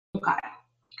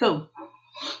Cool.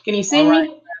 Can you All see right,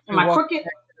 me? Am and I welcome crooked?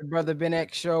 back to the Brother Ben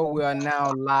X Show. We are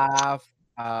now live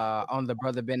on the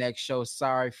Brother Ben X Show.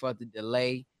 Sorry for the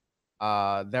delay.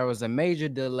 There was a major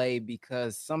delay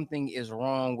because something is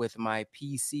wrong with my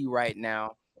PC right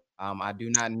now. I do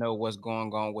not know what's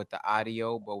going on with the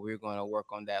audio, but we're going to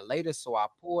work on that later. So I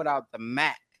pulled out the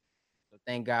Mac. So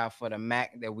thank God for the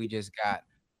Mac that we just got.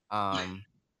 Um,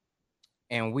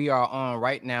 and we are on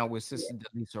right now with Sister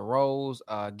Delisa Rose.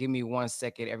 Give me 1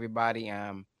 second, everybody.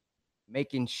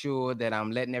 Making sure that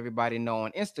I'm letting everybody know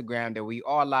on Instagram that we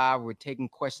are live. We're taking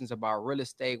questions about real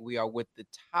estate. We are with the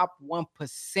top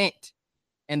 1%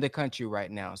 in the country right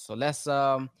now. So let's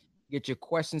get your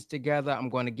questions together. I'm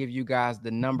going to give you guys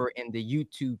the number in the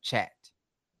YouTube chat.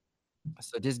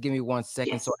 So just give me 1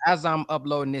 second. So Yes. as I'm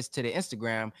uploading this to the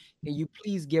Instagram, can you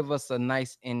please give us a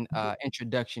nice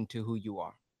introduction to who you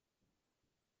are?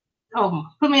 Oh,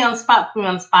 put me on the spot. Put me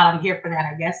on the spot. I'm here for that,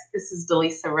 I guess. This is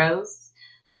Delisa Rose,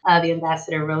 the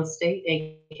ambassador of real estate,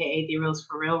 aka the Rose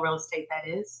for real estate, that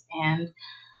is. And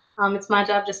it's my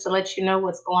job just to let you know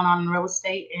what's going on in real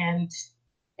estate and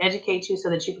educate you so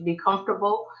that you can be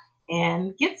comfortable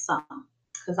and get some.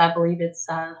 Because I believe it's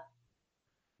the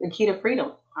key to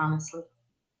freedom, honestly.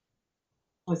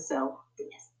 So,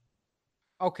 yes.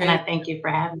 And I Okay. thank you for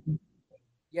having me.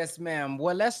 Yes, ma'am.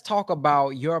 Well, let's talk about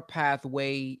your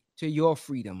pathway to your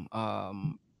freedom.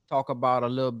 Talk about a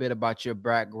little bit about your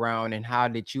background and how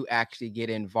did you actually get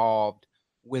involved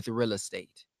with real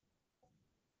estate?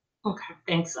 Okay,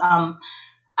 thanks. I'm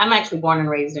actually born and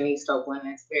raised in East Oakland.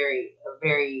 It's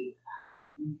very,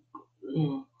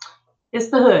 mm, it's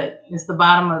the hood. It's the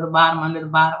bottom of the bottom under the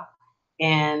bottom.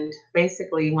 And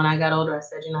basically, when I got older, I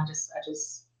said, I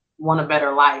just want a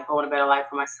better life. I want a better life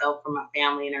for myself, for my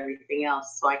family, and everything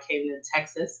else. So I came to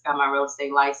Texas, got my real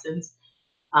estate license,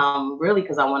 really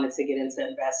because I wanted to get into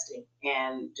investing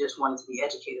and just wanted to be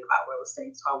educated about real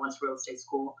estate. So I went to real estate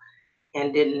school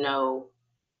and didn't know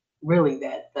really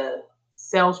that the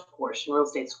sales portion, real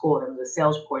estate school, there was a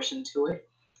sales portion to it,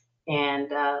 and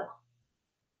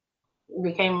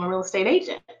became a real estate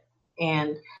agent.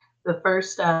 And the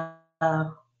first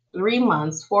 3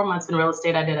 months, 4 months in real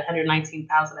estate, I did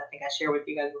 119,000. I think I shared with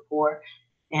you guys before,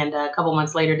 and a couple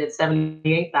months later did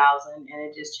 78,000, and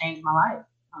it just changed my life.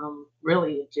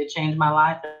 Really, it did change my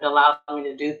life. It allowed me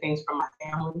to do things for my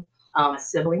family, my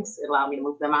siblings. It allowed me to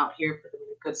move them out here, put them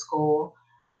in a good school.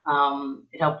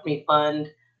 It helped me fund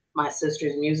my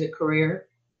sister's music career,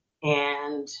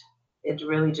 and it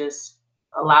really just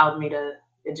allowed me to.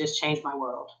 It just changed my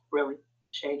world. Really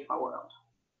changed my world.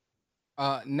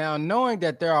 Now, knowing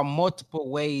that there are multiple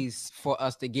ways for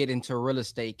us to get into real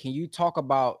estate, can you talk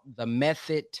about the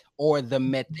method or the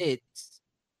methods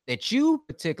that you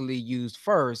particularly used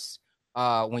first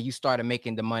when you started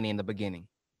making the money in the beginning?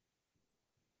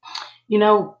 You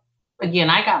know, again,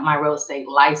 I got my real estate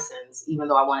license even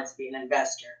though I wanted to be an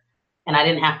investor. And I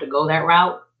didn't have to go that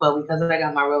route. But because I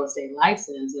got my real estate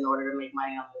license, in order to make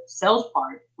money on the sales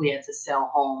part, we had to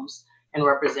sell homes and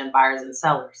represent buyers and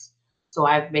sellers. So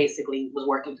I basically was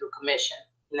working through commission,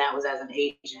 and that was as an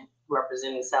agent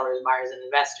representing sellers, buyers, and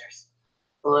investors.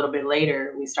 A little bit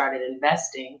later, we started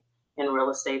investing in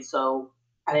real estate. So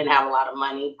I didn't have a lot of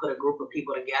money, put a group of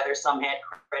people together. Some had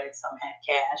credit, some had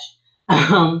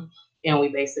cash. And we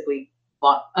basically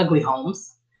bought ugly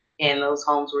homes. And those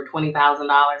homes were $20,000,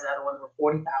 other ones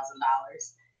were $40,000.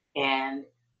 And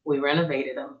we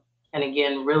renovated them. And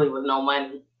again, really with no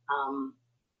money.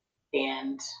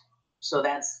 And so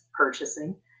that's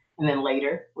purchasing. And then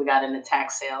later we got into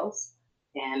tax sales,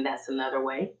 and that's another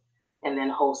way. And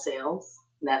then wholesales,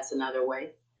 that's another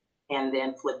way. And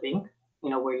then flipping,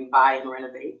 where you buy and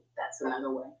renovate, that's another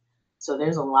way. So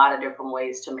there's a lot of different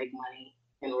ways to make money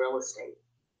in real estate.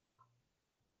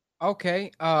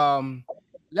 Okay.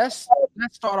 Let's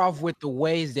start off with the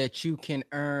ways that you can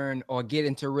earn or get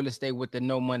into real estate with the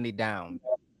no money down.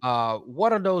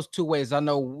 What are those two ways? I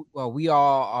know we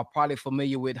all are probably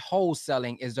familiar with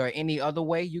wholesaling. Is there any other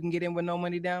way you can get in with no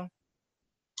money down?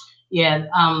 Yeah.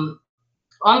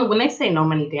 When they say no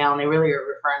money down, they really are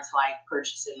referring to like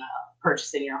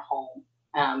purchasing your home.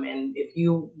 And if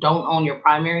you don't own your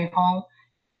primary home,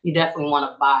 you definitely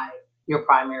want to buy your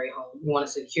primary home. You want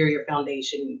to secure your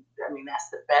foundation. I mean, that's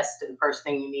the best and first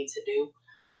thing you need to do.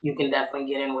 You can definitely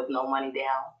get in with no money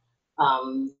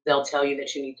down. They'll tell you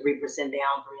that you need 3% down,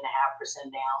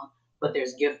 3.5% down, but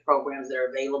there's gift programs that are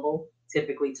available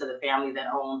typically to the family that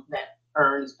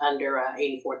earns under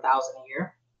 84,000 a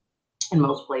year in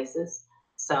most places.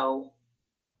 So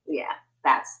yeah,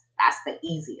 that's the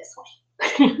easiest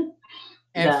way.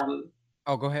 And um,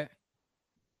 oh, go ahead.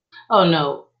 oh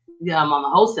no, on the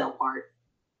wholesale part,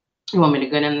 you want me to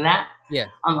get into that? Yeah.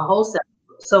 On the wholesale.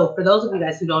 So for those of you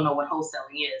guys who don't know what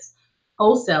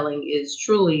wholesaling is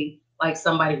truly like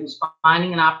somebody who's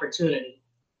finding an opportunity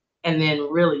and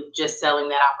then really just selling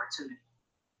that opportunity.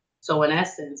 So in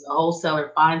essence, a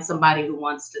wholesaler finds somebody who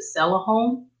wants to sell a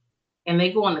home and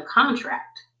they go on the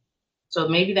contract. So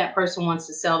maybe that person wants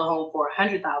to sell the home for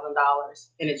 $100,000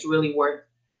 and it's really worth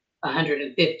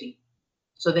 150.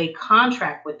 So they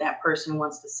contract with that person who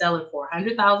wants to sell it for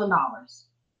 $100,000.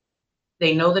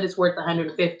 They know that it's worth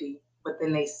 150, but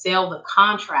then they sell the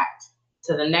contract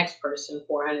to the next person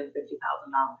for $150,000.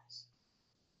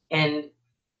 And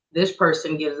this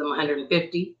person gives them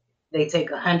 150. They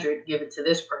take 100, give it to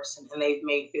this person, and they've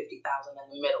made 50,000 in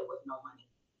the middle with no money.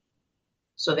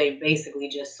 So they basically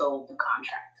just sold the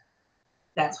contract.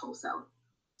 That's wholesaling.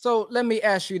 So let me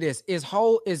ask you this: is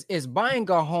buying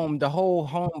a home, the whole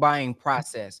home buying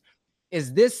process,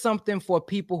 is this something for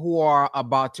people who are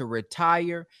about to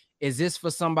retire? Is this for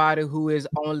somebody who is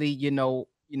only,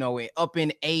 up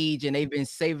in age and they've been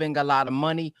saving a lot of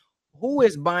money? Who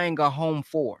is buying a home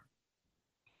for?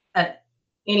 Uh,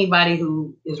 Anybody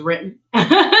who is renting,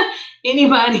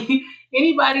 anybody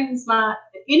who's not,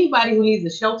 anybody who needs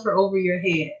a shelter over your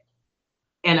head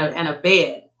and a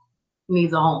bed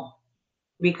needs a home,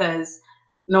 because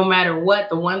no matter what,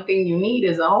 the one thing you need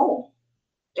is a home.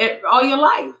 All your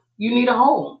life, you need a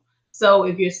home. So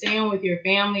if you're staying with your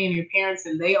family and your parents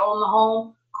and they own the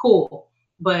home, cool.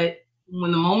 But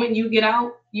when the moment you get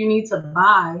out, you need to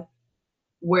buy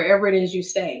wherever it is you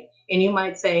stay. And you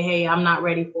might say, hey, I'm not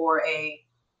ready for a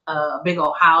big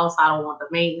old house. I don't want the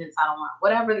maintenance. I don't want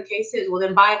whatever the case is. Well,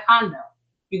 then buy a condo.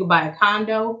 You can buy a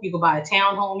condo. You can buy a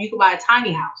townhome. You can buy a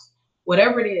tiny house.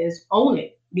 Whatever it is, own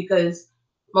it. Because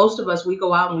most of us, we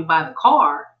go out and we buy the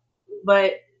car,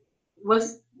 but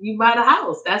you buy the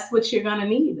house. That's what you're gonna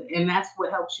need, and that's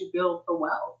what helps you build the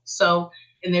wealth. So,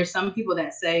 and there's some people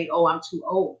that say, "Oh, I'm too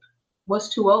old." What's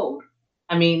too old?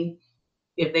 I mean,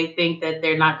 if they think that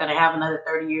they're not gonna have another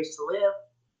 30 years to live,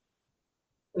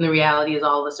 and the reality is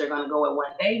all of us are gonna go at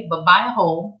one day. But buy a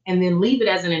home and then leave it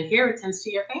as an inheritance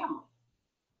to your family.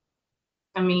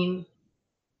 I mean,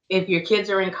 if your kids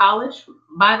are in college,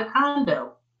 buy the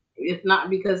condo. If not,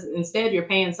 because instead you're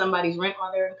paying somebody's rent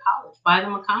while they're in college, buy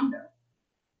them a condo.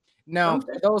 Now,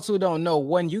 Something. for those who don't know,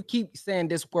 when you keep saying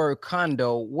this word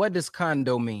condo, what does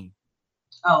condo mean?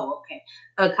 Oh, okay.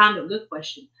 A condo, good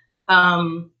question.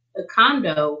 A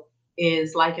condo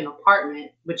is like an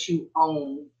apartment, but you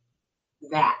own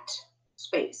that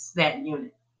space, that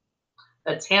unit.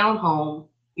 A townhome,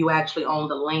 you actually own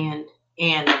the land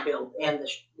and the build and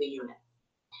the unit.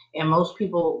 And most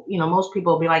people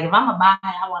will be like, if I'm a buy,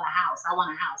 I want a house. I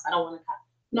want a house. I don't want a condo.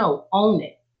 No, own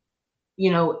it.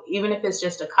 Even if it's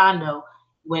just a condo,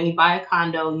 when you buy a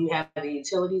condo, you have the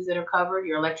utilities that are covered.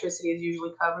 Your electricity is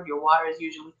usually covered. Your water is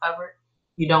usually covered.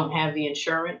 You don't have the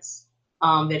insurance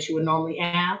that you would normally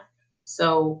have.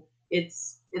 So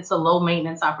it's a low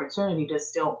maintenance opportunity to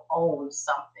still own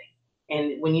something.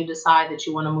 And when you decide that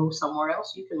you want to move somewhere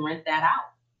else, you can rent that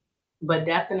out. But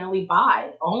definitely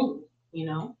buy, own, you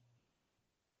know.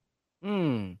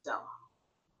 Hmm. So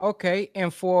Okay,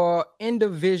 and for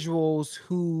individuals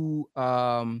who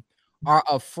are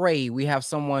afraid, we have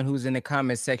someone who's in the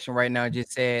comment section right now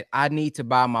just said, "I need to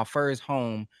buy my first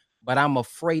home, but I'm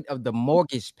afraid of the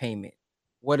mortgage payment."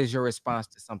 What is your response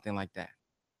to something like that?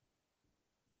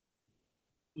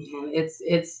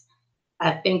 it's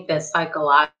I think that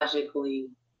psychologically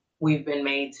we've been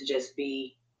made to just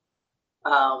be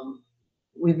um,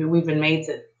 we've been made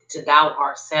to doubt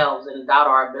ourselves and doubt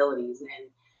our abilities, and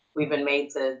we've been made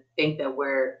to think that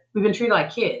we've been treated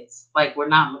like kids, like we're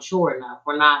not mature enough,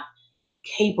 we're not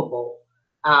capable.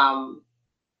 Um,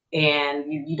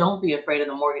 and you don't be afraid of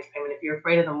the mortgage payment. If you're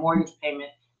afraid of the mortgage payment,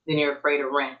 then you're afraid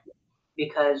of rent,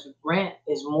 because rent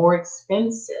is more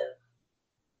expensive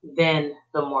than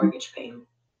the mortgage payment.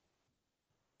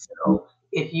 So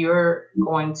if you're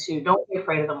going to, don't be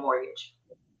afraid of the mortgage.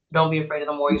 Don't be afraid of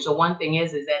the mortgage. The one thing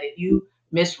is that if you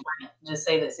miss rent, just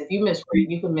say this: if you miss rent,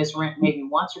 you can miss rent maybe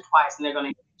once or twice, and they're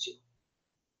going to get you.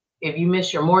 If you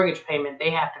miss your mortgage payment, they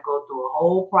have to go through a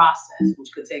whole process,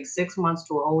 which could take 6 months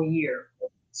to a whole year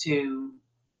to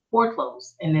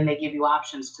foreclose, and then they give you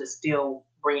options to still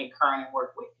bring it current and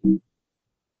work with you.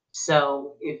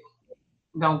 So if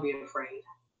don't be afraid.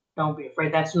 Don't be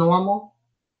afraid. That's normal.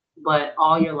 But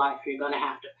all your life, you're going to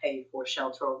have to pay for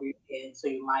shelter over your head. So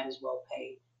you might as well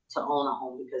pay to own a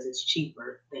home, because it's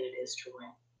cheaper than it is to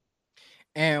rent.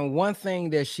 And one thing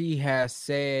that she has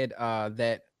said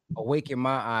that awakened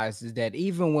my eyes is that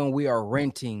even when we are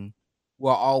renting, will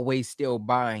always still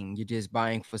buying. You're just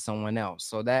buying for someone else.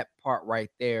 So that part right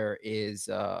there is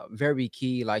very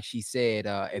key. Like she said,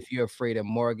 if you're afraid of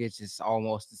mortgage, it's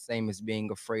almost the same as being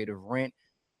afraid of rent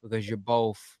because you're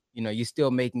both, you're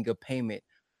still making a payment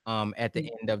at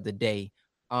the end of the day.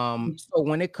 So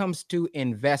when it comes to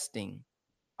investing,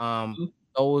 um,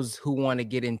 those who want to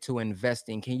get into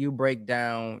investing, can you break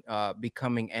down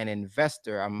becoming an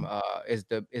investor? Is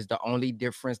the only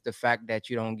difference the fact that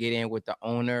you don't get in with the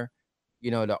owner?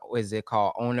 Is it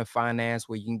called owner finance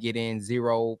where you can get in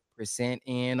 0%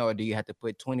 in, or do you have to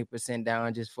put 20%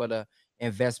 down just for the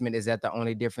investment? Is that the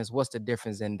only difference? What's the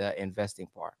difference in the investing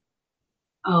part?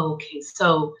 Okay,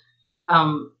 so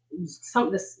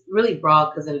something that's really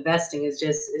broad because investing is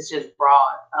just it's just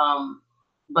broad.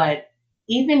 But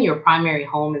even your primary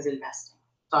home is investing.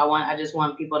 So I just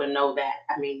want people to know that.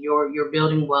 I mean, you're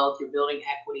building wealth, you're building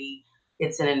equity.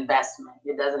 It's an investment.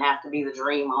 It doesn't have to be the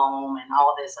dream home and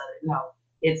all this other. No,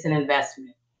 it's an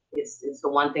investment. It's the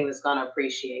one thing that's going to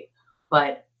appreciate.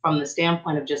 But from the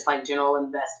standpoint of just like general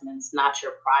investments, not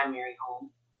your primary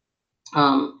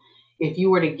home. If you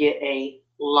were to get a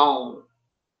loan,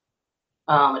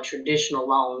 a traditional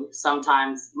loan,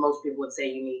 sometimes most people would say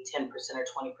you need 10% or 20%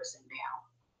 down.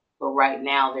 But right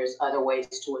now, there's other ways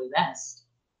to invest.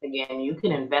 Again, you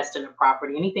can invest in a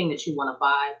property, anything that you want to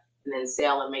buy and then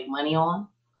sell and make money on,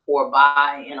 or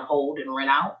buy and hold and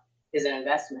rent out is an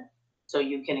investment. So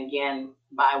you can, again,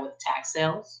 buy with tax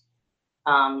sales.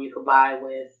 You could buy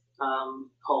with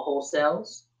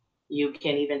wholesales. You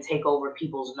can even take over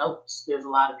people's notes. There's a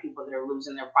lot of people that are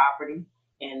losing their property,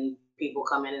 and people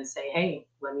come in and say, "Hey,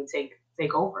 let me take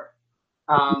over."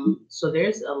 So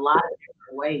there's a lot of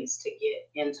different ways to get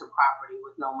into property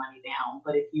with no money down.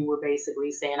 But if you were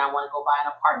basically saying, "I want to go buy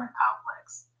an apartment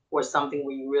complex," or something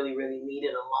where you really, really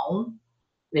needed a loan,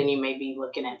 then you may be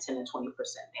looking at 10 to 20%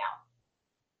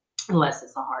 down, unless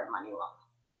it's a hard money loan.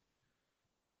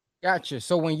 Gotcha.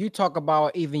 So when you talk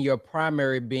about even your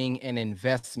primary being an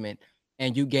investment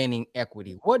and you gaining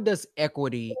equity, what does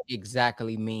equity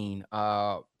exactly mean?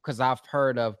 Because I've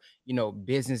heard of,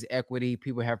 business equity.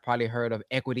 People have probably heard of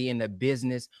equity in the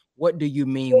business. What do you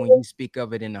mean when you speak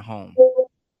of it in the home?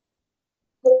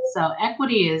 So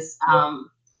equity is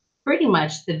pretty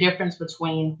much the difference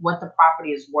between what the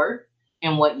property is worth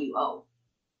and what you owe.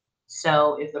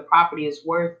 So if the property is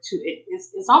worth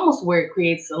it's almost where it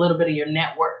creates a little bit of your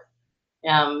net worth.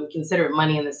 Consider it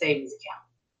money in the savings account.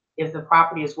 If the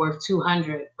property is worth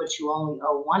 200, but you only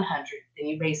owe 100, then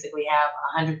you basically have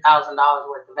 $100,000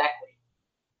 worth of equity.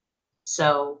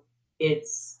 So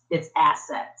it's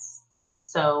assets.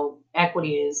 So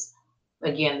equity is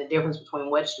again the difference between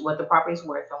what the property is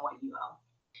worth and what you owe.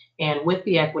 And with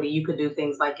the equity, you could do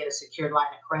things like get a secured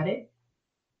line of credit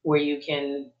where you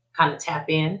can kind of tap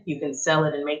in. You can sell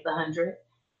it and make the 100.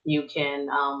 You can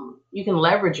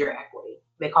leverage your equity.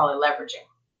 They call it leveraging.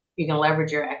 You can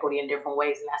leverage your equity in different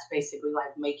ways, and that's basically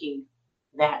like making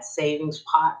that savings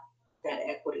pot, that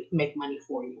equity, make money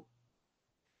for you.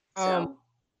 Um, So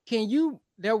can you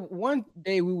there one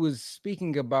day we was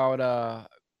speaking about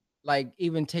like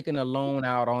even taking a loan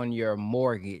out on your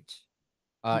mortgage.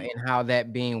 And how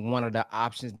that being one of the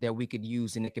options that we could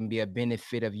use, and it can be a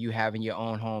benefit of you having your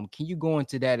own home. Can you go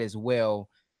into that as well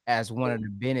as one of the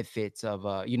benefits of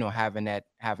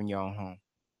having your own home?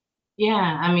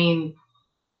 yeah, I mean,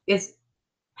 it's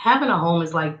having a home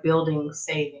is like building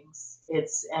savings.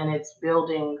 It's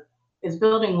building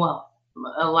wealth.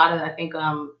 A lot of I think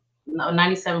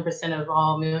 97% of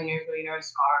all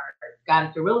millionaires are got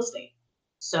it through real estate.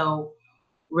 So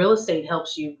real estate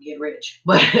helps you get rich,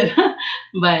 but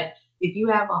but if you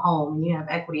have a home and you have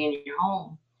equity in your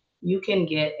home, you can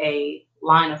get a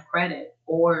line of credit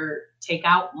or take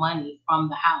out money from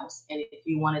the house. And if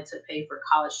you wanted to pay for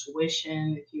college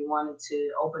tuition, if you wanted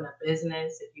to open a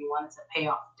business, if you wanted to pay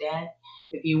off debt,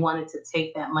 if you wanted to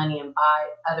take that money and buy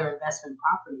other investment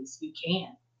properties, you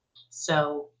can.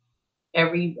 So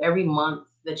every month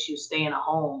that you stay in a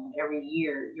home, every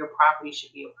year your property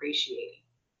should be appreciating.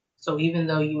 So even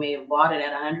though you may have bought it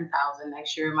at 100,000,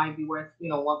 next year it might be worth,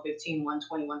 115,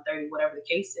 120, 130, whatever the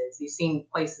case is. You've seen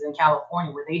places in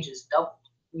California where they just doubled,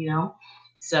 you know?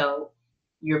 So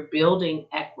you're building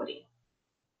equity.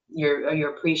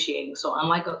 You're appreciating. So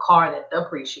unlike a car that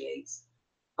depreciates,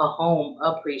 a home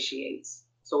appreciates.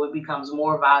 So it becomes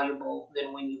more valuable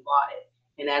than when you bought it.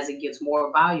 And as it gets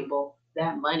more valuable,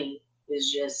 that money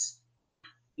is just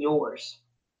yours.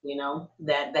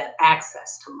 That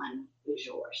access to money is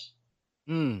yours.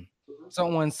 Mm. Mhm.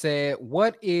 Someone said,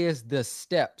 "What is the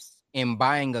steps in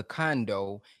buying a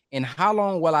condo, and how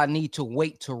long will I need to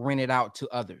wait to rent it out to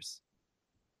others?"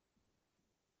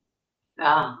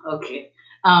 Okay.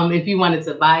 if you wanted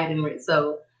to buy it and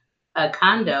so a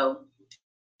condo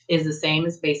is the same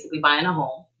as basically buying a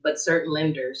home, but certain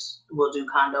lenders will do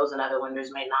condos and other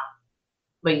lenders may not.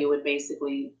 But you would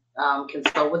basically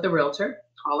consult with a realtor,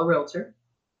 call a realtor.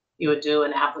 You would do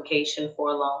an application for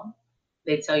a loan.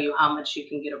 They tell you how much you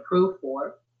can get approved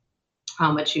for,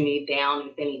 how much you need down,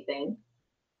 if anything.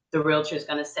 The realtor is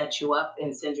going to set you up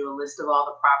and send you a list of all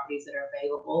the properties that are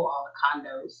available, all the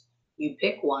condos. You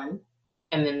pick one,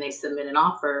 and then they submit an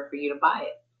offer for you to buy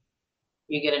it.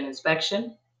 You get an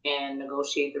inspection and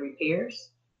negotiate the repairs.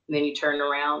 And then you turn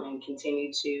around and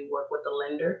continue to work with the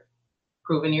lender,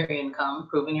 proving your income,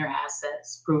 proving your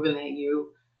assets, proving that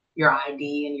your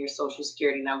ID and your social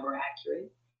security number are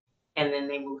accurate. And then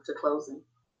they move to closing.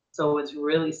 So it's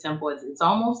really simple. It's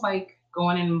almost like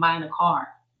going in and buying a car.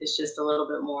 It's just a little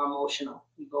bit more emotional.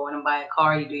 You go in and buy a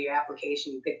car, you do your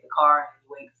application, you pick the car, and you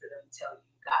wait for them to tell you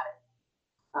you got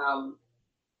it.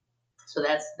 So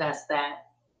that's that.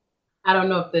 I don't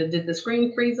know if did the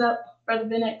screen freeze up, Brother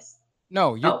Ben X?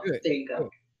 No, you're Oh, good. there you go.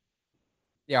 Good.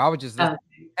 Yeah, I was just listening.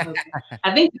 Okay, okay.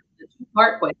 I think it's a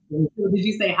two-part question. So did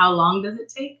you say how long does it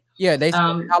take? Yeah, they said,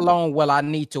 Um, how long will I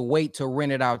need to wait to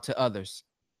rent it out to others?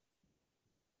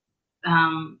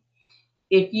 um,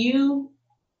 if you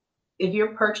if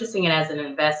you're purchasing it as an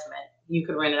investment, you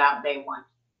could rent it out day one.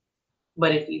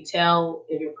 But if you're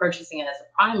purchasing it as a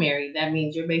primary, that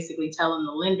means you're basically telling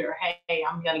the lender, hey,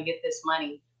 I'm going to get this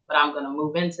money, but I'm going to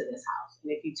move into this house.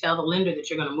 And if you tell the lender that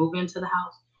you're going to move into the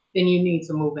house, then you need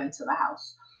to move into the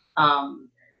house.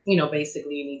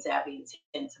 Basically, you need to have the intent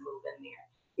to move in there.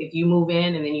 If you move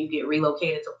in and then you get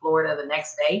relocated to Florida the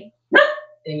next day,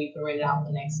 then you can rent it out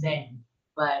the next day.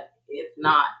 But if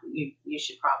not, you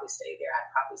should probably stay there.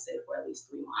 I'd probably stay for at least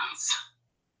 3 months.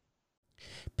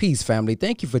 Peace, family.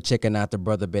 Thank you for checking out the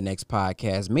Brother Ben X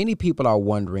podcast. Many people are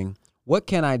wondering, what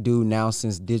can I do now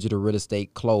since digital real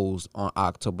estate closed on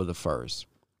October the 1st?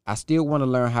 I still want to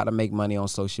learn how to make money on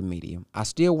social media. I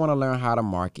still want to learn how to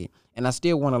market, and I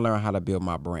still want to learn how to build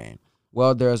my brand.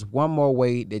 Well, there's one more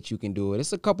way that you can do it.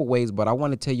 It's a couple ways, but I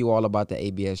want to tell you all about the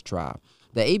ABS Tribe.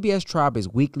 The ABS Tribe is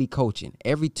weekly coaching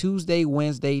every Tuesday,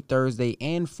 Wednesday, Thursday,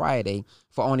 and Friday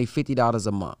for only $50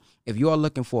 a month. If you are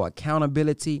looking for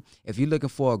accountability, if you're looking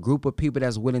for a group of people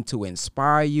that's willing to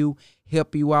inspire you,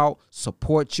 help you out,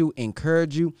 support you,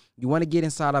 encourage you, you want to get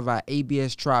inside of our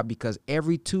ABS Tribe, because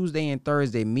every Tuesday and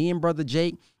Thursday, me and Brother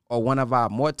Jake or one of our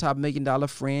multi-million-dollar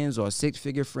friends or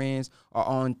six-figure friends are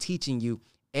on teaching you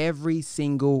every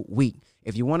single week.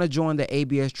 If you want to join the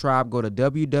ABS Tribe, go to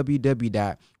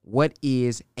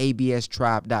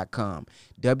www.whatisaBStribe.com.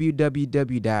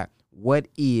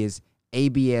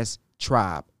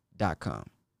 www.whatisaBStribe.com.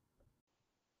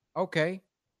 Okay.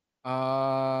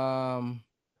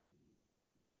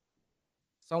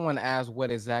 Someone asked,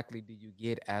 what exactly do you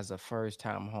get as a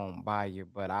first-time home buyer?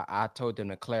 But I told them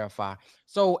to clarify.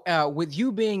 So with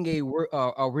you being a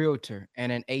realtor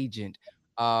and an agent,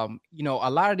 a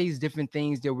lot of these different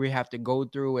things that we have to go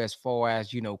through as far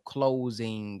as,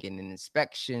 closing and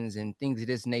inspections and things of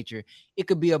this nature, it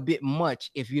could be a bit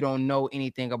much if you don't know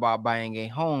anything about buying a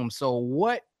home. So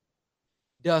what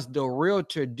does the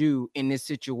realtor do in this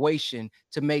situation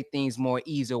to make things more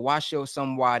easier? Why should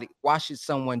someone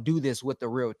do this with the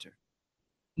realtor?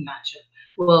 Gotcha.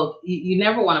 Well, you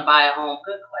never want to buy a home.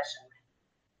 Good question.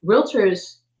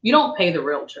 Realtors, you don't pay the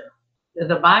realtor.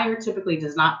 The buyer typically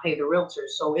does not pay the realtor.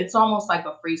 So it's almost like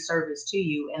a free service to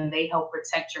you, and they help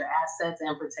protect your assets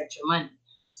and protect your money.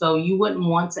 So you wouldn't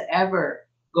want to ever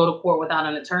go to court without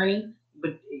an attorney,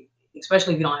 but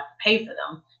especially if you don't have to pay for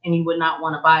them. And you would not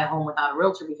want to buy a home without a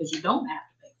realtor because you don't have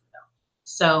to pay for them.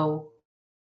 So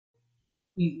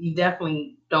you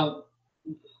definitely don't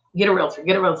get a realtor,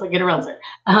 get a realtor, get a realtor.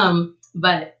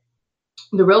 But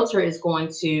the realtor is going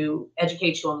to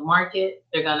educate you on the market.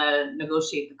 They're going to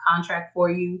negotiate the contract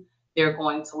for you. They're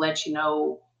going to let you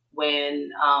know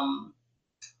when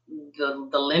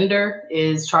the lender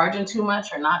is charging too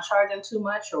much or not charging too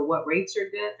much, or what rates are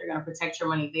good. They're going to protect your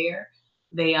money there.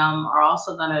 They are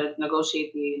also going to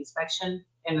negotiate the inspection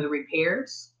and the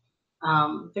repairs.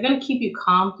 They're going to keep you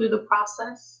calm through the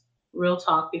process, real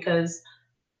talk, because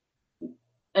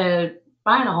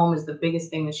buying a home is the biggest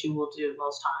thing that you will do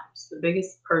most times, the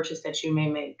biggest purchase that you may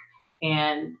make.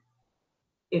 And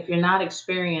if you're not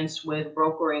experienced with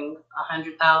brokering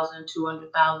 $100,000, $200,000,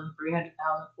 $300,000,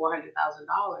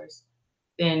 $400,000,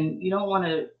 then you don't want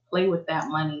to play with that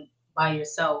money by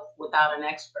yourself without an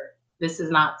expert. This is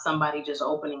not somebody just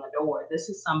opening a door. This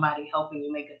is somebody helping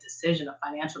you make a decision, a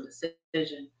financial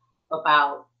decision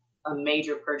about a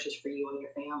major purchase for you and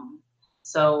your family.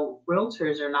 So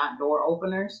realtors are not door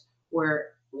openers.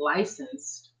 We're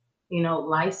licensed.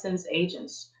 licensed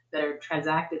agents that are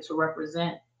transacted to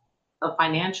represent a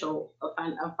financial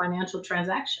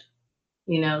transaction.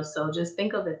 So just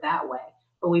think of it that way.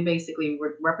 But we basically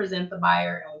represent the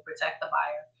buyer and we protect the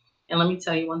buyer. And let me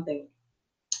tell you one thing.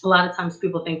 A lot of times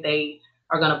people think they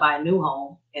are going to buy a new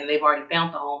home and they've already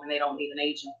found the home and they don't need an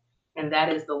agent. And that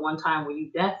is the one time where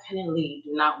you definitely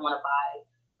do not want to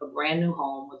buy a brand new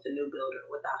home with a new builder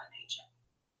without an agent.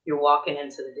 You're walking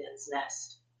into the den's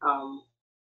nest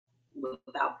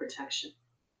without protection.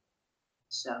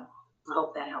 So I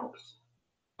hope that helps.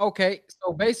 Okay,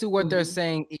 so basically what they're Mm-hmm.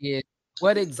 saying is,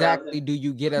 what It's relevant. exactly do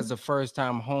you get as a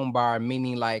first-time home buyer?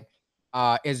 Meaning, like,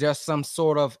 is there some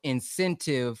sort of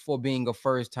incentive for being a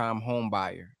first-time home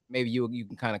buyer? Maybe you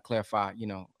can kind of clarify,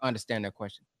 understand that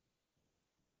question.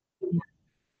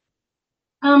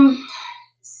 Um,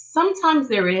 Sometimes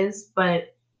there is,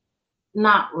 but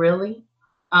not really.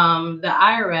 The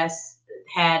IRS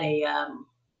had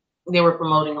they were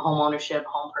promoting home ownership,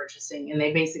 home purchasing, and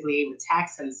they basically gave a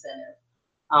tax incentive.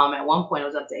 At one point, it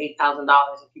was up to $8,000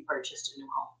 if you purchased a new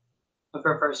home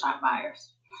for first-time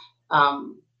buyers.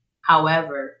 Um,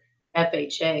 However,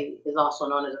 FHA is also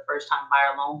known as a first-time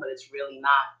buyer loan, but it's really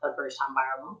not a first-time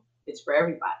buyer loan. It's for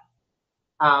everybody.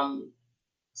 Um,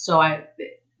 so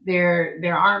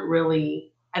there aren't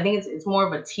really. I think it's more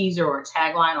of a teaser or a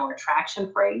tagline or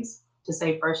attraction phrase to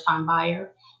say first-time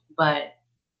buyer, but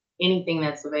anything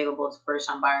that's available to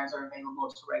first-time buyers are available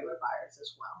to regular buyers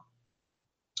as well.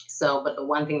 So, but the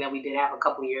one thing that we did have a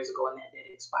couple of years ago and that did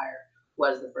expire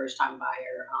was the first-time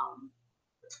buyer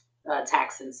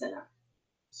tax incentive.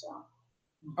 So,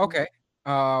 mhm. Okay.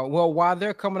 Well, while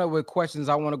they're coming up with questions,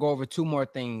 I want to go over two more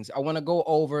things. I want to go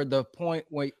over the point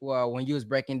when you was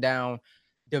breaking down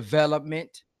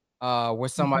development, where Mhm.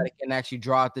 somebody can actually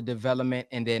draw out the development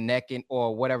and then necking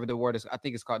or whatever the word is. I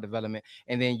think it's called development,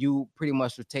 and then you pretty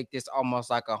much would take this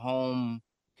almost like a home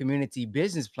community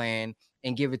business plan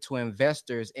and give it to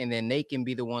investors, and then they can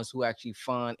be the ones who actually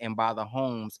fund and buy the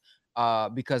homes.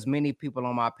 Because many people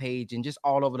on my page and just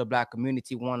all over the Black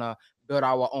community want to build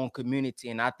our own community.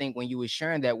 And I think when you were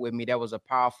sharing that with me, that was a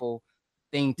powerful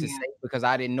thing to Yeah, say because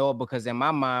I didn't know it. Because in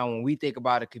my mind, when we think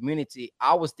about a community,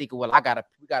 I was thinking, well, we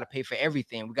gotta pay for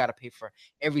everything. We gotta pay for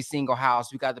every single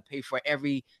house. We got to pay for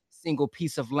every single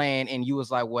piece of land. And you was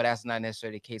like, well, that's not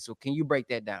necessarily the case. So can you break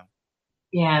that down?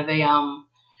 yeah.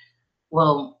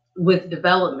 Well, with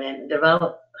develop,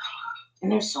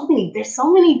 and there's so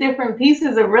many different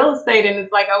pieces of real estate, and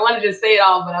it's like I wanted to say it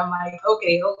all, but I'm like,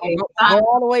 okay, Oh, okay, go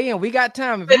all the way in. We got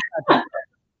time if you got time.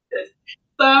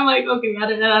 So I'm like, okay, I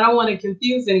don't want to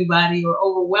confuse anybody or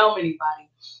overwhelm anybody.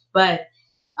 But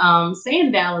say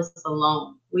in Dallas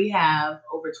alone, we have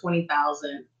over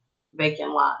 20,000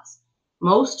 vacant lots.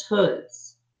 Most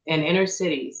hoods and inner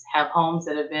cities have homes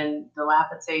that have been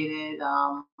dilapidated,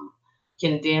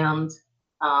 condemned,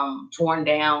 torn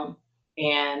down,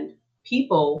 and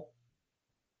people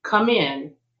come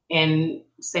in and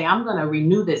say, I'm going to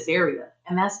renew this area.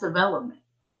 And that's development.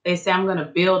 They say, I'm going to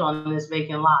build on this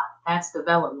vacant lot. That's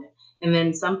development. And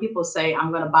then some people say, I'm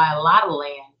going to buy a lot of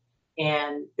land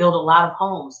and build a lot of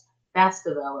homes. That's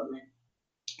development.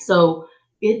 So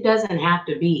it doesn't have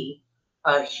to be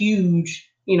a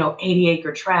huge,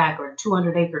 80-acre tract or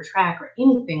 200-acre tract or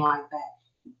anything like that.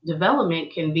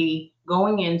 Development can be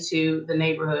going into the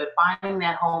neighborhood, finding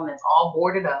that home that's all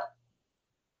boarded up,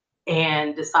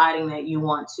 and deciding that you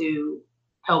want to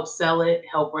help sell it,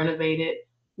 help renovate it,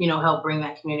 help bring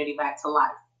that community back to life.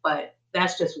 But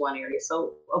that's just one area.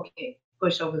 So, okay,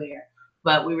 push over there.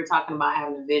 But we were talking about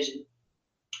having a vision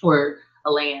or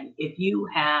a land. If you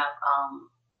have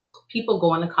people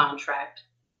go into contract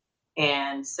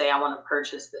and say, I want to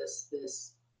purchase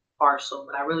this parcel,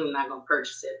 but I really am not going to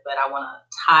purchase it, but I want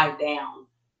to tie down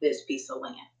this piece of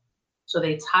land. So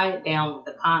they tie it down with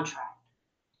the contract,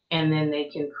 and then they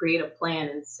can create a plan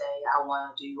and say, I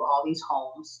want to do all these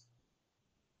homes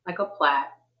like a plat,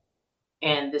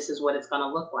 and this is what it's going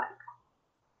to look like.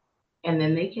 And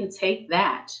then they can take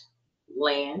that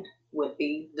land with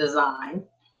the design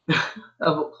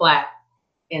of a plat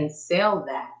and sell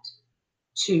that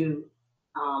to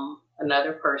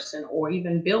another person or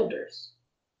even builders.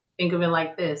 Think of it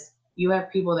like this: you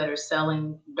have people that are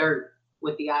selling dirt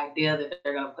with the idea that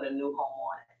they're going to put a new home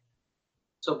on it.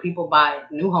 So people buy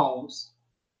new homes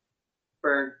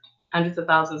for hundreds of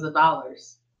thousands of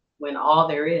dollars when all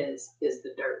there is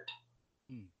the dirt.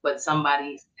 Hmm. But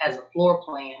somebody has a floor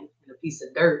plan and a piece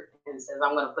of dirt and says,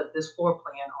 I'm going to put this floor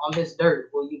plan on this dirt.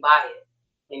 Will you buy it?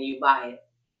 And you buy it.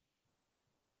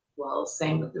 Well,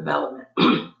 same with development.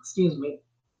 Excuse me.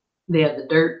 They have the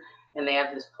dirt and they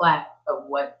have this plat of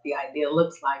what the idea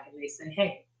looks like. And they say,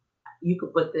 hey, you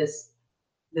could put this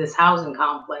this housing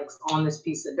complex on this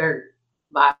piece of dirt,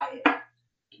 buy it.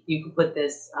 You could put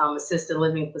this assisted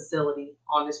living facility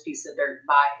on this piece of dirt,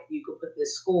 buy it. You could put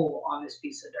this school on this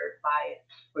piece of dirt, buy it.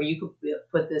 Or you could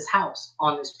put this house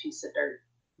on this piece of dirt,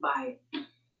 buy it.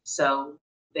 So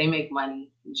they make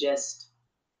money just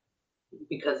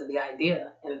because of the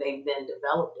idea, and they've then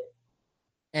developed it.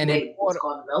 And It's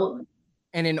called development.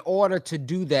 And in order to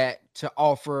do that, to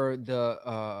offer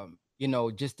the you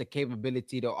know, just the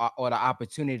capability to or the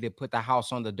opportunity to put the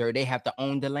house on the dirt, they have to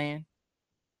own the land.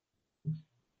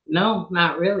 No,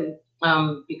 not really.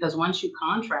 Because once you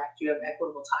contract, you have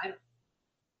equitable title.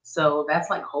 So that's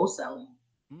like wholesaling.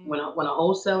 When a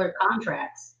wholesaler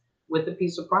contracts with a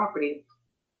piece of property,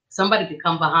 somebody could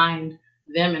come behind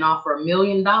them and offer $1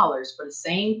 million for the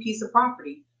same piece of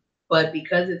property, but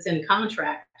because it's in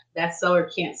contract, that seller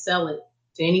can't sell it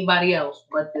to anybody else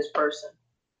but this person.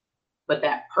 But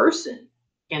that person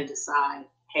can decide,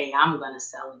 hey, I'm going to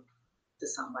sell it to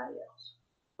somebody else.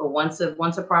 But once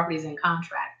a property is in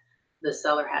contract, the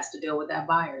seller has to deal with that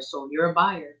buyer. So if you're a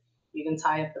buyer, you can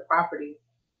tie up the property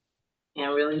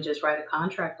and really just write a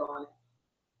contract on it.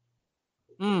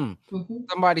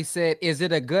 Somebody said, is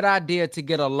it a good idea to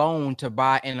get a loan to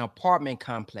buy an apartment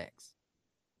complex?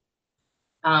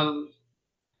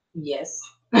 Yes.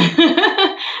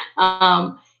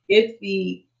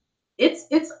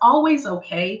 It's always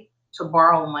okay to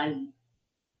borrow money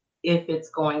if it's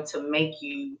going to make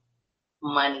you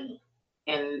money,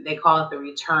 and they call it the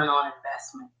return on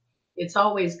investment. It's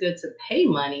always good to pay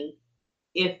money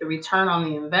if the return on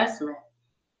the investment,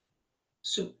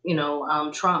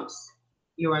 trumps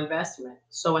your investment.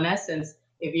 So in essence,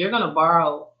 if you're going to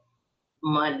borrow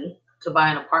money to buy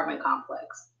an apartment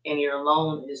complex and your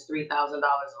loan is $3,000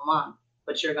 a month,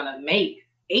 but you're going to make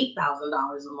 $8,000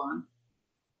 a month,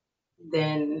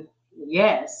 then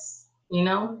yes,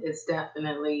 it's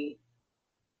definitely,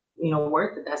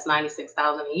 worth it. That's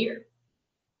 $96,000 a year.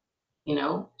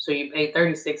 So you pay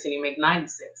 36 and you make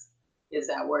 96. Is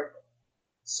that worth it?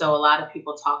 So a lot of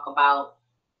people talk about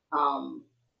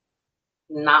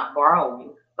not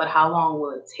borrowing, but how long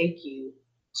will it take you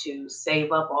to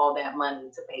save up all that money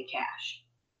to pay cash?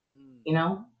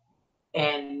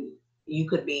 And you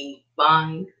could be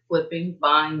buying, flipping,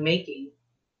 buying, making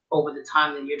over the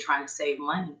time that you're trying to save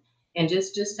money. And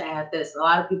just to add this, a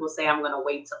lot of people say, I'm going to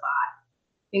wait to buy.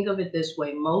 Think of it this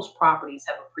way. Most properties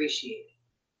have appreciated.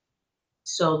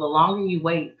 So the longer you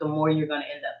wait, the more you're going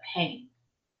to end up paying.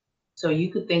 So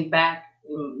you could think back,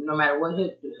 no matter what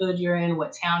hood you're in,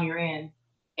 what town you're in,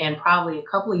 and probably a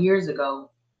couple of years ago,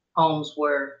 homes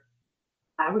were,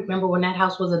 I remember when that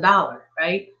house was $1,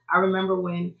 right? I remember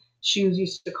when shoes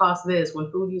used to cost this,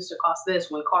 when food used to cost this,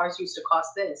 when cars used to cost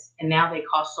this, and now they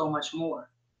cost so much more.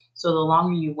 So the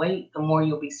longer you wait, the more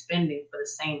you'll be spending for the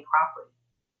same property.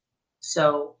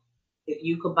 So if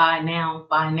you could buy now,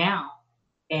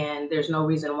 and there's no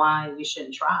reason why you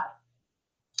shouldn't try.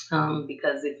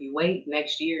 Because if you wait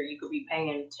next year, you could be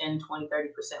paying 10, 20,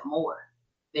 30% more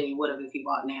than you would have if you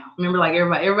bought now. Remember, like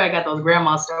everybody got those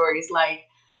grandma stories, like,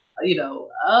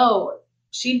 oh,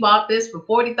 she bought this for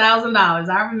 $40,000.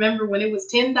 I remember when it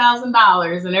was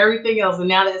 $10,000 and everything else, and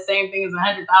now that same thing is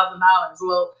 $100,000.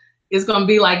 Well, it's gonna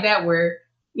be like that, where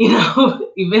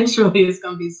eventually it's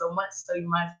gonna be so much, so you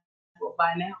might as well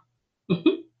buy now.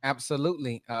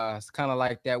 Absolutely. It's kind of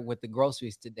like that with the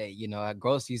groceries today.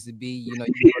 Groceries used to be, you go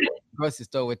to the grocery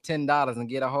store with $10 and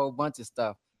get a whole bunch of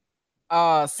stuff.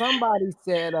 Somebody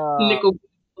said, Nickel.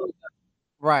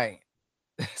 Right.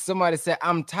 Somebody said,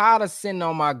 I'm tired of sitting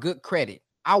on my good credit.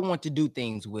 I want to do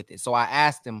things with it. So I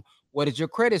asked him, what is your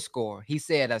credit score? He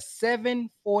said a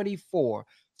 744.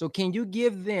 So can you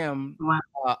give them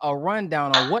a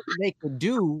rundown on what they could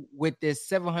do with this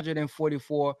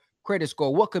 744 credit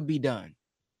score? What could be done?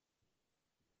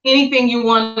 Anything you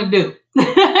want to do.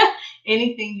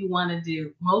 Anything you want to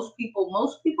do. Most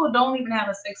people don't even have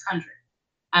a 600.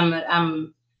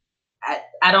 I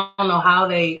don't know how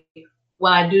they,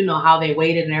 well, I do know how they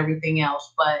weighted and everything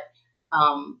else, but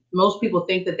most people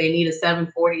think that they need a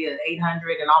 740, an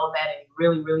 800 and all of that, and you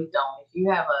really, really don't. If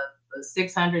you have a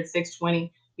 600,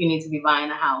 620, you need to be buying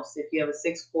a house. If you have a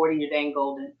 640, you're dang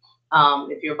golden.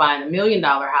 If you're buying $1 million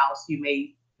house, you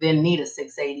may then need a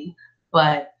 680,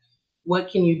 but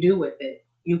what can you do with it?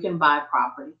 You can buy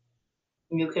property.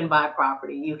 You can buy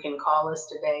property. You can call us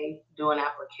today, do an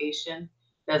application.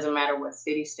 Doesn't matter what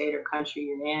city, state, or country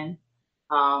you're in,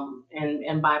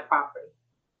 and buy property,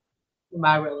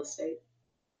 buy real estate.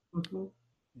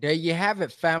 There you have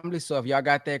it, family. So if y'all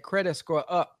got that credit score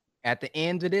up, at the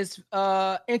end of this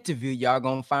interview, y'all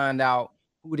gonna find out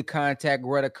who to contact,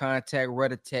 where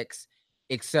to text,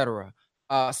 etc.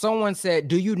 Someone said,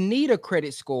 "Do you need a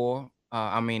credit score?"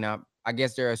 I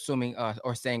guess they're assuming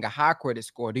or saying a high credit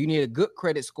score. Do you need a good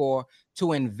credit score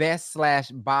to invest slash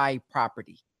buy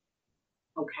property?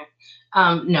 Okay.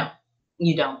 No,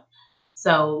 you don't.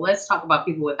 So let's talk about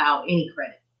people without any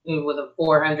credit, with a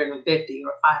 450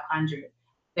 or 500.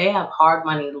 They have hard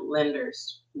money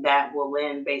lenders that will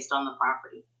lend based on the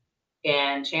property.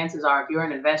 And chances are, if you're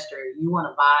an investor, you want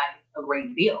to buy a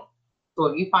great deal. So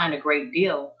if you find a great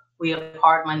deal, we have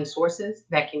hard money sources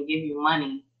that can give you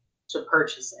money to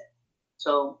purchase it.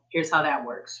 So here's how that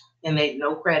works. And they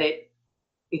no credit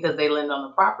because they lend on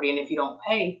the property. And if you don't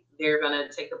pay, they're gonna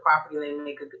take the property and they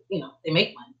make they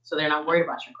make money. So they're not worried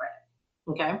about your credit.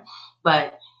 Okay.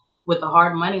 But with the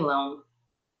hard money loan,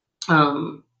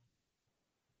 um,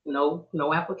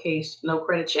 no application, no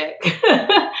credit check.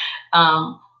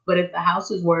 But if the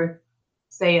house is worth,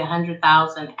 say,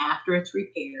 100,000 after it's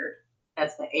repaired,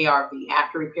 that's the ARV,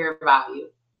 after repair value.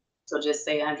 So just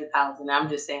say 100,000. I'm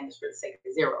just saying this for the sake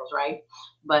of zeros, right?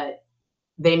 But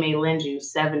they may lend you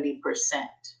 70%.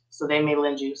 So they may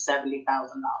lend you $70,000,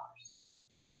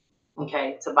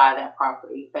 okay, to buy that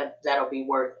property. That'll be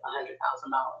worth $100,000.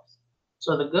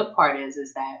 So the good part is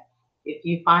that if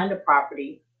you find a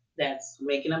property that's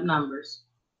making up numbers,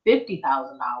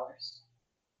 $50,000,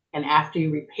 and after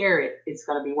you repair it, it's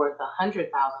going to be worth $100,000,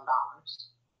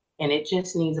 and it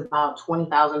just needs about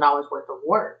 $20,000 worth of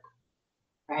work,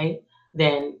 right?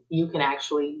 Then you can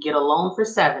actually get a loan for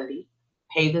 70,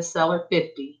 pay the seller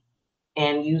 50,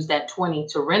 and use that 20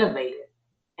 to renovate it.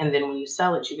 And then when you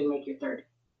sell it, you can make your 30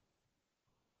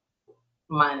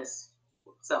 minus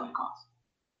selling costs.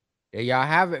 There y'all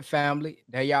have it, family.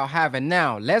 There y'all have it.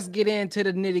 Now, let's get into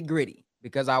the nitty-gritty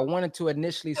because I wanted to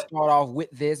initially start off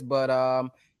with this, but I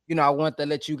want to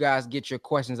let you guys get your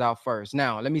questions out first.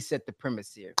 Now, let me set the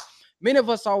premise here. Many of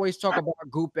us always talk about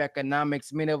group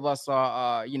economics. Many of us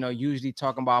are, usually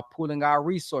talking about pooling our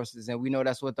resources, and we know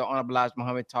that's what the Honorable Elijah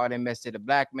Muhammad taught in Message to the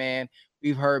Black Man.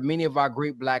 We've heard many of our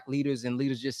great Black leaders and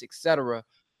leaders, just etc.,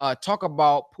 talk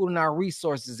about pooling our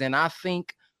resources, and I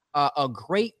think a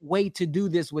great way to do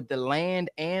this with the land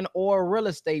and or real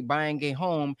estate buying a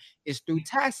home is through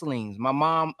tax liens. My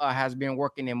mom has been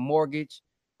working in mortgage,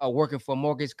 working for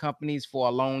mortgage companies for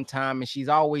a long time, and she's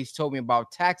always told me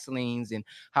about tax liens and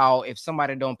how if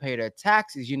somebody don't pay their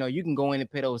taxes, you can go in and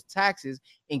pay those taxes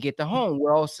and get the home.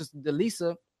 Well, Sister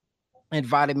Delisa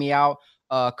invited me out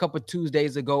a couple of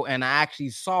Tuesdays ago, and I actually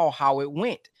saw how it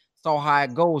went, saw how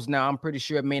it goes. Now, I'm pretty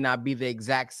sure it may not be the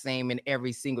exact same in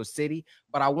every single city,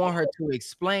 but I want her to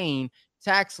explain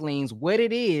tax liens, what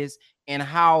it is, and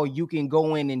how you can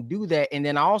go in and do that. And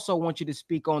then I also want you to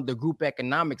speak on the group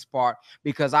economics part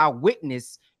because I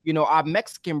witnessed, our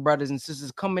Mexican brothers and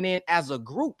sisters coming in as a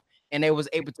group. And they was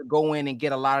able to go in and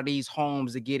get a lot of these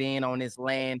homes to get in on this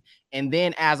land. And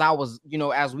then as I was,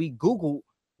 as we Googled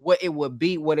what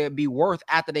it be worth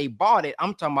after they bought it.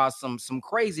 I'm talking about some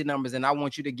crazy numbers, and I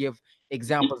want you to give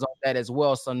examples of that as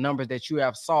well. Some numbers that you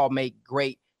have saw make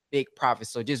great big profits.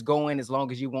 So just go in as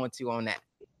long as you want to on that.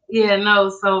 Yeah,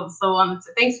 no. So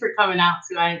thanks for coming out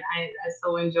too. I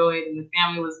so enjoyed, and the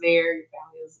family was there. Your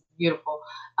family was beautiful.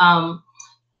 Um,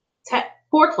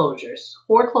 Foreclosures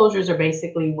are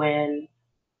basically when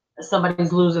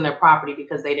somebody's losing their property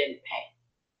because they didn't pay.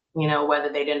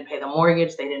 Whether they didn't pay the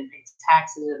mortgage, they didn't pay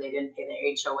taxes, or they didn't pay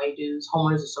the HOA dues,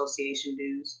 homeowners association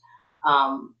dues.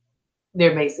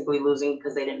 They're basically losing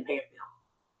because they didn't pay a bill.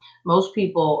 Most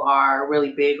people are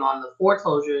really big on the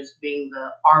foreclosures being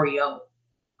the REO,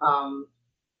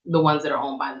 the ones that are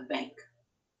owned by the bank.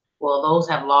 Well, those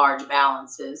have large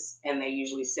balances and they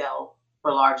usually sell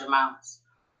for large amounts.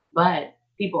 But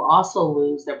people also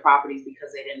lose their properties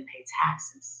because they didn't pay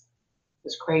taxes.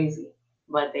 It's crazy.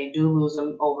 But they do lose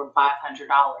them over $500,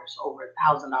 over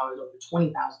 $1,000, over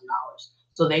 $20,000.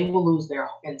 So they will lose their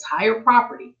entire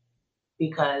property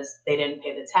because they didn't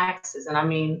pay the taxes. And I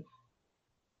mean,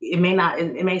 it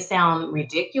may sound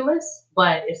ridiculous,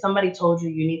 but if somebody told you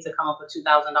you need to come up with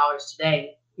 $2,000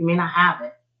 today, you may not have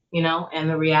it, and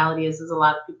the reality is a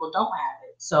lot of people don't have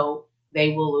it. So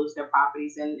they will lose their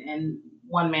properties, and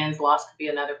one man's loss could be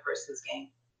another person's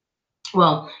gain.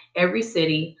 Well, every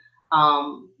city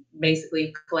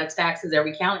basically collects taxes,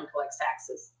 every county collects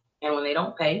taxes. And when they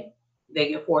don't pay, they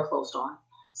get foreclosed on.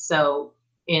 So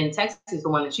in Texas, the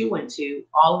one that you went to,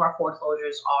 all of our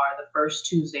foreclosures are the first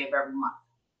Tuesday of every month.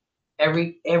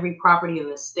 Every property in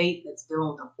the state that's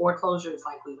dealing with a foreclosure is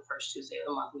likely the first Tuesday of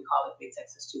the month. We call it Big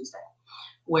Texas Tuesday.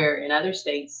 Where in other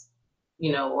states,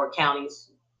 or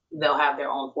counties, they'll have their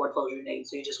own foreclosure date.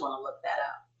 So you just want to look that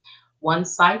up. One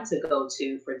site to go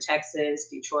to for Texas,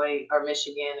 Detroit, or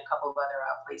Michigan, a couple of other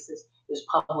places is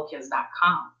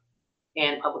publicans.com.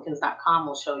 and publicans.com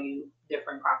will show you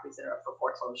different properties that are up for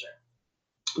foreclosure.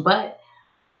 But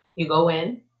you go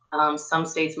in. Some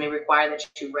states may require that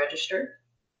you register,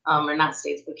 or not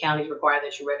states, but counties require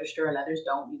that you register, and others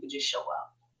don't. You can just show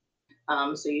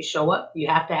up. So you show up, you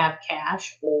have to have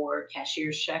cash or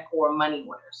cashier's check or money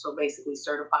order. So basically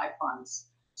certified funds.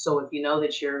 So if you know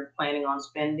that you're planning on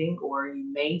spending, or you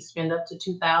may spend up to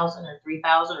 2,000 or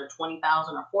 3,000 or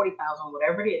 20,000 or 40,000,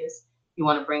 whatever it is, you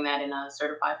want to bring that in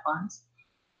certified funds.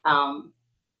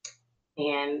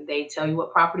 And they tell you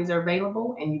what properties are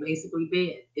available, and you basically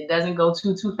bid. It doesn't go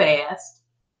too fast,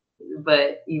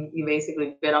 but you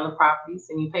basically bid on the properties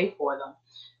and you pay for them.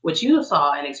 What you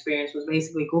saw and experienced was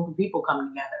basically a group of people coming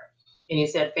together, and you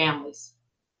said families.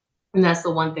 And that's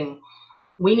the one thing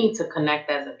we need to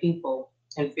connect as a people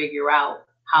and figure out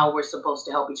how we're supposed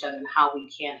to help each other and how we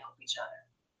can help each other.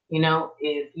 You know,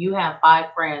 if you have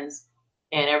 5 friends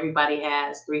and everybody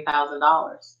has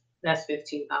 $3,000, that's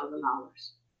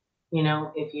 $15,000. You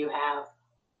know, if you have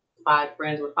 5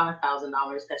 friends with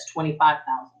 $5,000, that's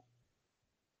 25,000.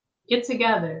 Get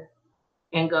together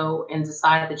and go and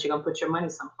decide that you're gonna put your money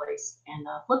someplace and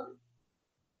flip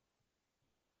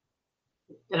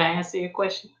it. Did I answer your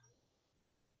question?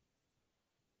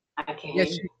 I can't hear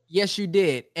you. Yes, you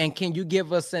did. And can you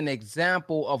give us an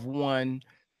example of one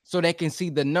so they can see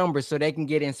the numbers, so they can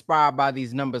get inspired by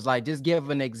these numbers? Like, just give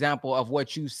an example of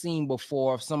what you've seen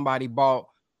before. If somebody bought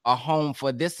a home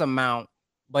for this amount,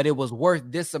 but it was worth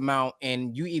this amount,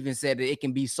 and you even said that it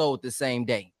can be sold the same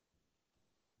day.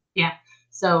 Yeah.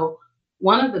 So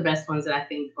one of the best ones that I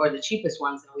think, or the cheapest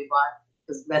ones that we bought,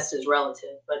 because best is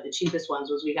relative, but the cheapest ones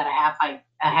was we got a half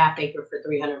acre for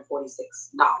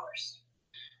 $346.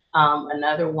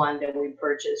 Another one that we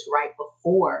purchased right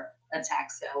before a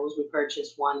tax sale was we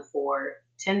purchased one for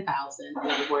 10,000 and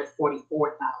it was worth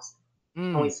 44,000,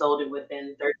 and we sold it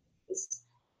within 30 days.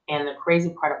 And the crazy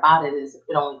part about it is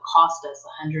it only cost us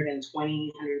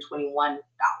 $121.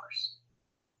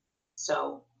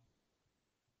 So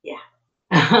yeah.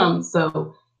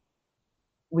 So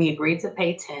we agreed to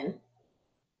pay 10.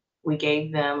 We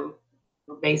gave them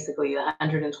basically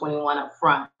 121 up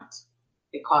front.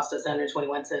 It cost us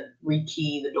 121 to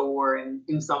rekey the door and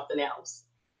do something else.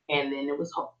 And then it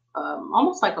was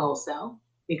almost like a wholesale,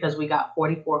 because we got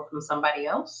 44 from somebody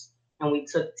else and we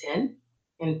took 10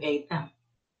 and paid them,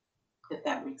 if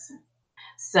that makes sense.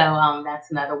 So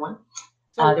that's another one.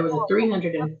 So there was a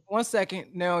 300 and 1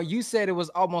 second. Now, you said it was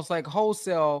almost like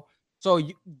wholesale. So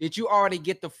did you already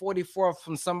get the 44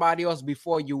 from somebody else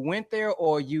before you went there,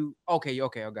 or you? Okay, I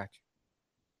got you.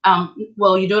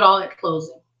 Well, you do it all at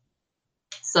closing.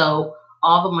 So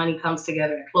all the money comes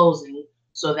together at closing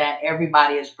so that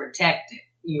everybody is protected.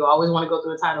 You always want to go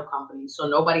through a title company, so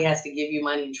nobody has to give you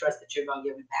money and trust that you're going to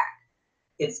give it back.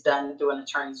 It's done through an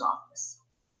attorney's office.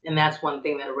 And that's one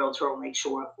thing that a realtor will make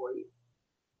sure of for you.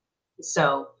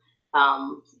 So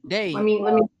Dave. let me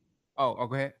go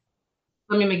ahead.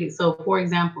 Let me make it so. For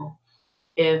example,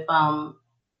 if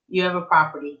you have a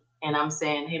property and I'm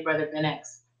saying, hey, brother Ben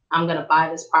X, I'm going to buy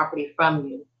this property from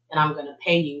you and I'm going to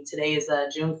pay you. Today is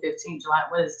June 15th, July.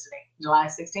 What is today? July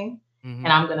 16th. And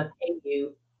I'm going to pay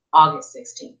you August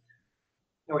 16th.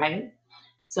 Right?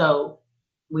 So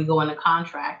we go in a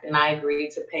contract and I agree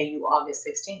to pay you August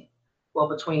 16th. Well,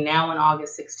 between now and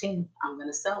August 16th, I'm going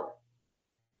to sell it.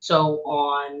 So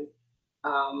on,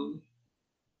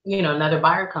 another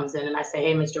buyer comes in and I say,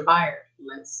 hey, Mr. Buyer,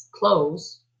 let's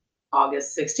close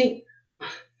August 16th.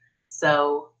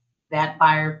 So that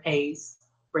buyer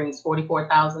brings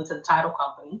 44,000 to the title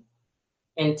company,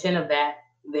 and 10 of that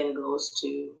then goes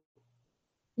to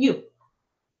you.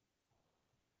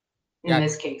 In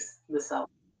this case, the seller.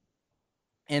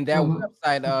 And that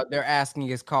website they're asking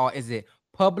is called, is it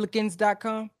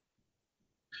publicans.com?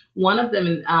 One of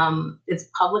them, it's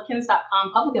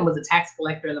publicans.com. Publican was a tax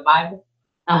collector in the Bible.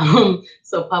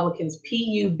 So publicans,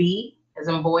 P-U-B, as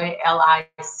in boy,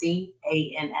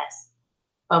 L-I-C-A-N-S,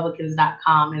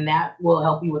 publicans.com. And that will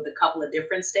help you with a couple of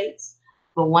different states.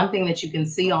 But one thing that you can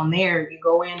see on there, you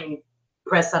go in and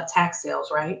press up tax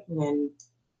sales, right? And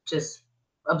just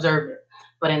observe it.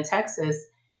 But in Texas,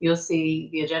 you'll see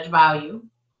the adjudged value,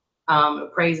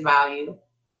 appraised value,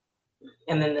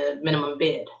 and then the minimum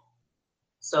bid.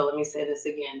 So let me say this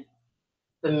again.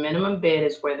 The minimum bid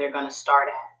is where they're going to start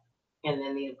at. And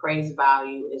then the appraised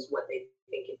value is what they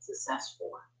think it's assessed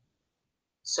for.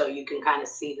 So you can kind of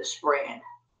see the spread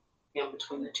in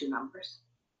between the two numbers.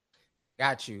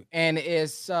 Got you. And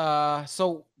it's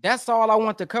so That's all I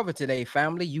want to cover today,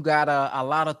 family. You got a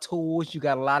lot of tools, you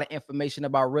got a lot of information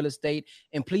about real estate,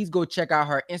 and please go check out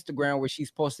her Instagram where she's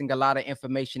posting a lot of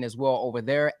information as well over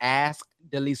there. Ask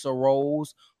Delisa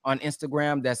Rose on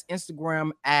Instagram. That's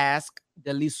Instagram Ask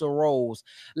Delisa Rose.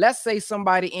 Let's say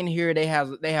somebody in here they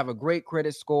have a great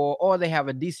credit score or they have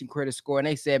a decent credit score, and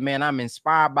they said, "Man, I'm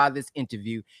inspired by this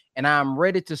interview, and I'm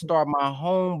ready to start my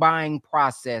home buying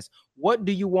process." What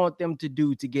do you want them to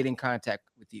do to get in contact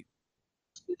with you?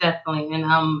 Definitely. And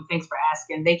thanks for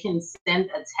asking. They can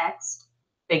send a text.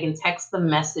 They can text the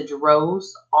message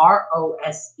Rose,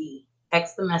 ROSE.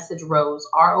 Text the message Rose,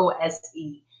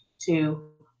 ROSE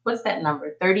to what's that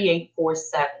number?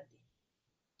 38470.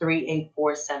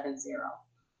 38470.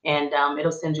 And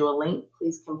it'll send you a link.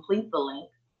 Please complete the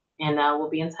link and we'll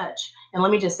be in touch. And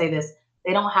let me just say this,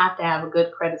 they don't have to have a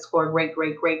good credit score, great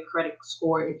credit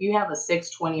score. If you have a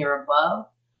 620 or above,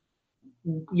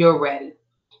 you're ready.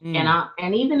 Mm.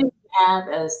 And even if you have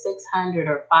a 600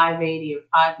 or 580 or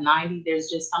 590, there's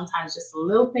just sometimes just a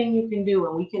little thing you can do,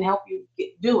 and we can help you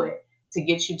do it to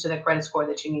get you to the credit score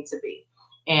that you need to be.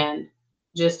 And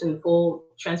just in full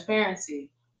transparency,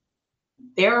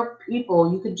 there are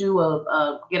people you could do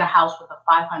get a house with a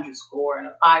 500 score and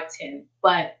a 510,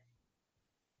 but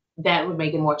that would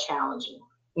make it more challenging.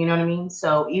 You know what I mean?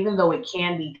 So even though it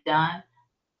can be done,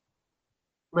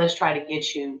 let's try to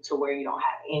get you to where you don't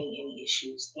have any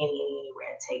issues, any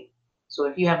red tape. So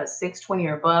if you have a 620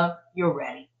 or above, you're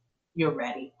ready. You're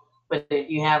ready. But if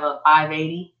you have a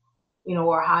 580,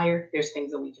 or higher, there's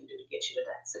things that we can do to get you to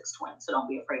that 620. So don't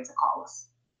be afraid to call us.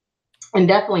 And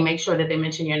definitely make sure that they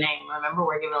mention your name. Remember,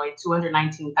 we're giving away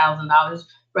 $219,000.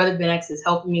 Brother Ben X is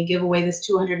helping me give away this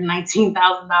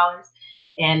 $219,000.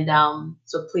 And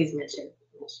so please mention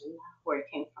where it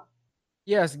came from.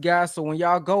 Yes, guys. So when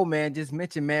y'all go, man, just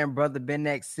mention, man, Brother Ben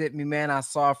X sent me, man. I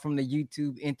saw it from the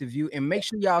YouTube interview. And make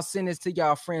sure y'all send this to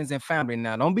y'all friends and family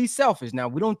now. Don't be selfish. Now,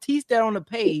 we don't teach that on the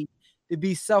page to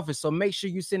be selfish. So make sure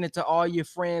you send it to all your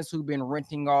friends who've been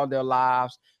renting all their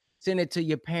lives. Send it to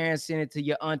your parents, send it to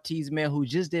your aunties, man, who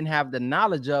just didn't have the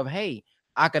knowledge of, hey,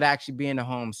 I could actually be in the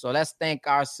home. So let's thank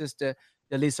our sister,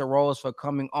 Delisa Rose, for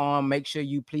coming on. Make sure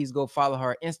you please go follow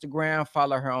her Instagram,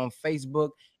 follow her on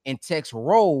Facebook, and text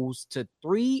Rose to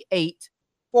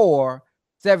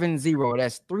 38470.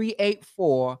 That's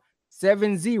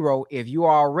 38470 if you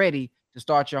are ready to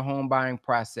start your home buying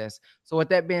process. So with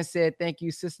that being said, thank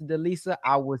you, Sister Delisa.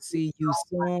 I will see you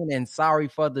soon, and sorry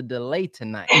for the delay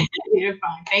tonight. You're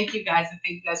fine. Thank you guys, and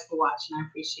thank you guys for watching. I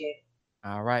appreciate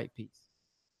All right, peace.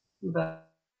 it. Bye.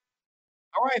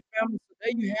 All right, family. So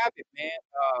there you have it, man.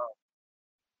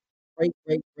 Great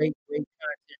content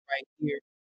right here.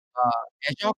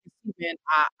 As y'all can see, man,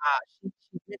 she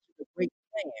mentioned a great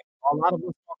plan. A lot of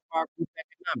us talk about group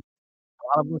economics. A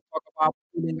lot of us talk about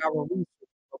pooling our resources.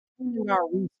 But pooling our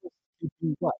resources to do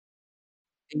what?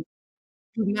 See,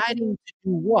 uniting to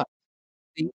do what?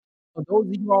 See, for those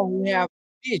of you all who have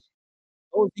vision,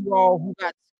 those of you all who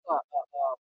got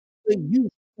good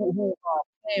youth who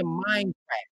play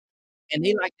Minecraft and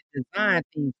they like to design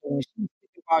things. So when she's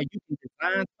thinking about you can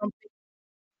design something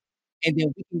and then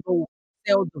we can go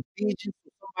sell the vision so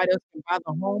somebody else can buy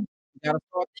the home, you gotta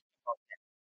start thinking about that.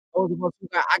 Those of us who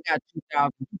I got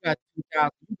 2,000, you got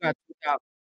 2,000, you got 2,000.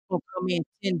 We'll come in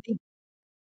 10 deep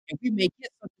and we may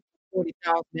get something for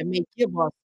 40,000 that may be able to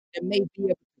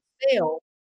sell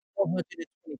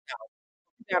 420,000.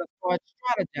 We gotta start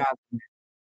strategizing that.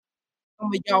 Some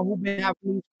of y'all who've been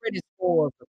having these credit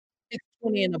scores of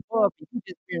 620 and above, and you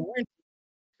just been renting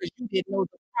because you didn't know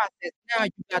the process. Now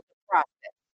you got the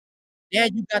process. Now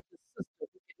you got the system.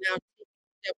 We can now take you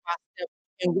step by step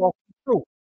and walk you through.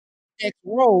 Next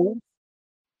row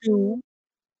to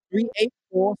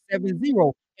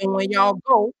 38470. And when y'all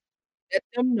go, let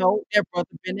them know their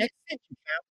brother Ben X sent you,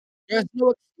 fam. There's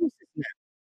no excuses now.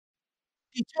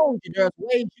 He told you there's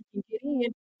ways you can get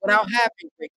in without having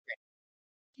great credit.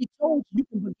 He told you you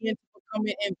can begin to become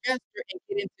an investor and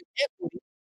get into equity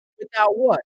without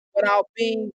what? Without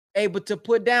being able to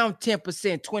put down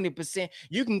 10%, 20%.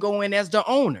 You can go in as the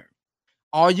owner.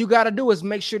 All you got to do is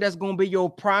make sure that's going to be your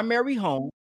primary home.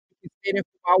 You can stay there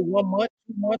for about 1 month,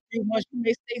 2 months, 3 months. You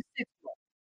may stay 6 months.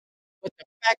 But the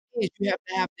fact is, you have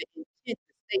to have the intent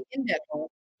to stay in that home.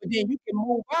 But then you can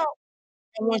move out.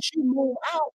 And once you move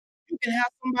out, you can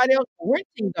have somebody else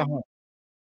renting the home.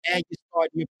 And you start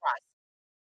your process.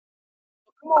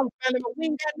 So come on, family. We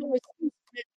ain't got no excuses,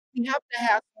 man. We have to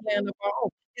have some land of our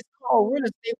own. It's called real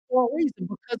estate for a reason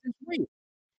because it's real.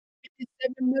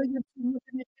 57,255,000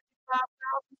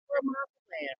 square miles of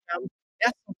land, family.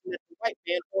 That's something that the white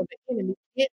man or the enemy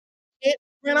can't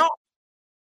print off.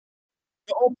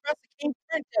 The oppressor can't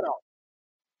print that off.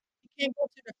 can't go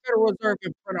to the Federal Reserve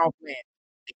and print off land.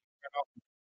 They can print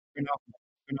off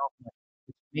money, print off money,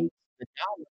 which makes the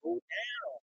dollar go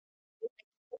down. It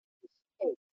makes it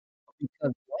appreciate. But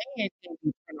because land can't be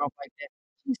print off like that,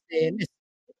 she said, listen,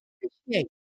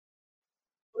 appreciate.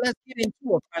 So let's get into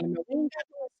it, Parliament. We ain't got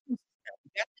no excuses now. We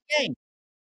got the game.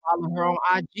 Follow her on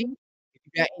IG. If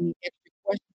you got any extra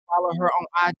questions, follow her on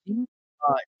IG.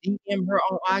 DM her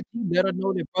on IG. Let her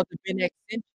know that Brother Ben X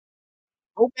sent you.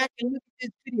 Go back and look at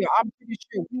this video. I'm pretty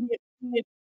sure we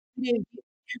didn't get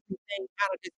everything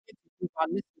out of this interview by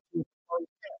listening to it the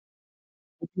first time.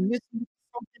 If you listen to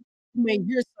something, you may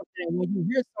hear something, and when you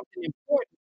hear something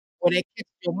important, or that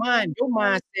catches your mind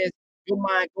says, your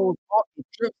mind goes off and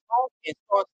drifts off and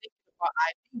starts thinking about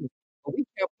ideas. But we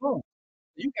kept going.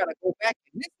 So you gotta go back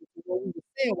and listen to what we were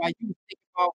saying while you was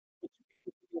thinking about what you can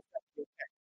do for yourself in your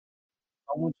life.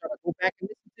 I want y'all to go back and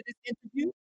listen to this interview.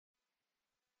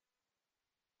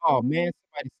 Oh man,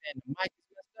 somebody saying the mic is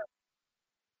messed up.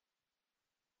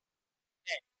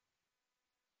 Dang,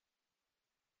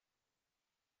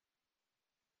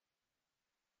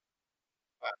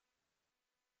 wow.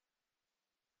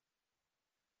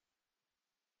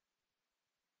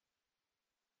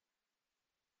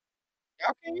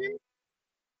 Y'all can hear me?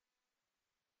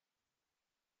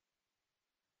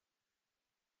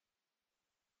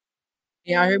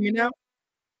 Can y'all hear me now?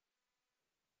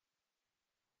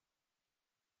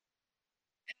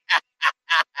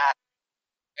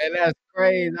 And that's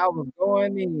crazy. I was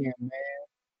going in, man.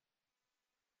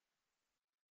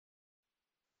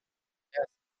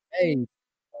 That's crazy.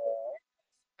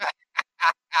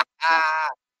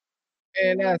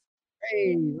 Man, that's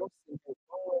crazy. I'm sitting here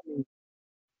going in.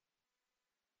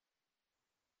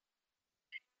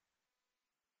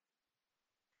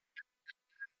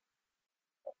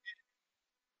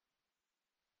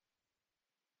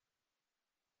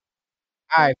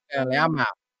 All right, family, I'm out.